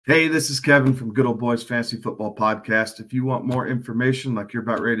Hey, this is Kevin from Good Old Boys Fantasy Football Podcast. If you want more information like you're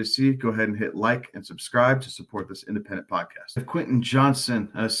about ready to see, go ahead and hit like and subscribe to support this independent podcast. Quentin Johnston,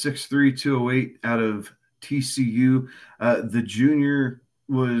 6'3", 208 out of TCU. The junior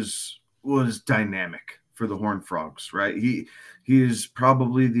was dynamic for the Horned Frogs, right? He is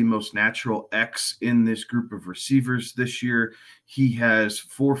probably the most natural X in this group of receivers this year. He has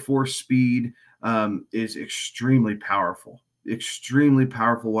 4.4 speed, is extremely powerful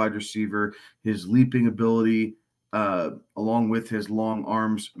wide receiver. His leaping ability, along with his long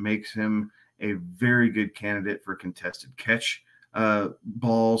arms, makes him a very good candidate for contested catch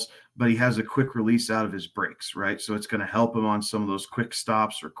balls, but he has a quick release out of his breaks, right? So it's going to help him on some of those quick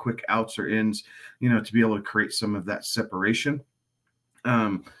stops or quick outs or ins, to be able to create some of that separation.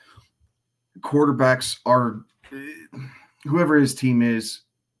 Quarterbacks are, whoever his team is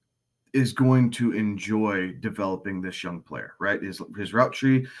going to enjoy developing this young player, right? His route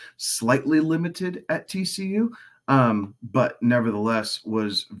tree slightly limited at TCU, but nevertheless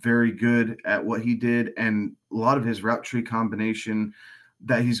was very good at what he did. And a lot of his route tree combination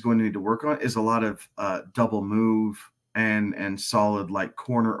that he's going to need to work on is a lot of double move and solid like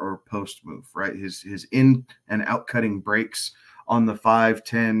corner or post move, right? His in and out cutting breaks on the 5,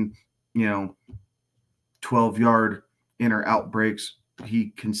 10, 12-yard in or out breaks. He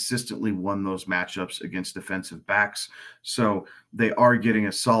consistently won those matchups against defensive backs. So they are getting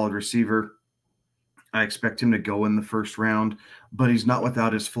a solid receiver. I expect him to go in the first round, but he's not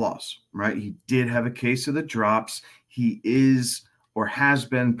without his flaws, right? He did have a case of the drops. He is or has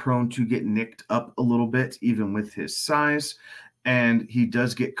been prone to get nicked up a little bit, even with his size. And he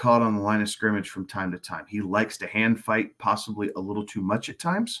does get caught on the line of scrimmage from time to time. He likes to hand fight possibly a little too much at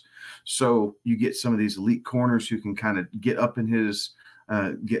times. So you get some of these elite corners who can kind of get up in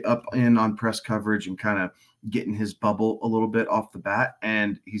on press coverage and kind of get in his bubble a little bit off the bat.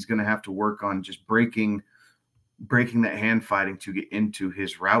 And he's going to have to work on just breaking that hand fighting to get into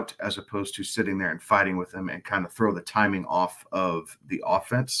his route, as opposed to sitting there and fighting with him and kind of throw the timing off of the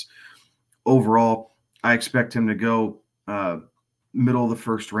offense. Overall, I expect him to go middle of the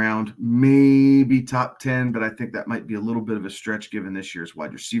first round, maybe top 10, but I think that might be a little bit of a stretch given this year's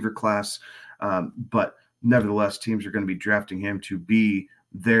wide receiver class. But nevertheless, teams are going to be drafting him to be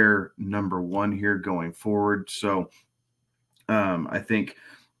their number one here going forward. So I think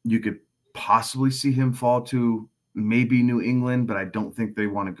you could possibly see him fall to maybe New England, but I don't think they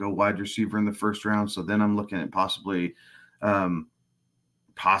want to go wide receiver in the first round. So then I'm looking at possibly a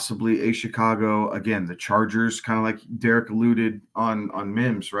Chicago. Again, the Chargers, kind of like Derek alluded on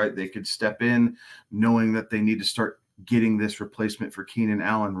Mims, right? They could step in knowing that they need to start getting this replacement for Keenan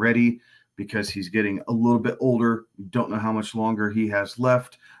Allen ready, because he's getting a little bit older. Don't know how much longer he has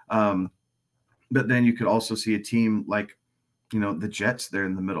left. But then you could also see a team like, the Jets there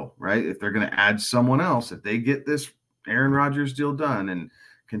in the middle, right? If they're going to add someone else, if they get this Aaron Rodgers deal done and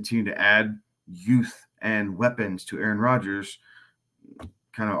continue to add youth and weapons to Aaron Rodgers,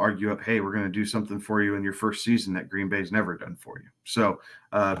 kind of argue up, hey, we're going to do something for you in your first season that Green Bay's never done for you. So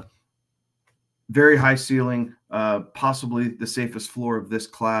very high ceiling, possibly the safest floor of this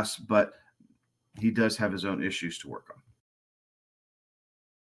class, but he does have his own issues to work on.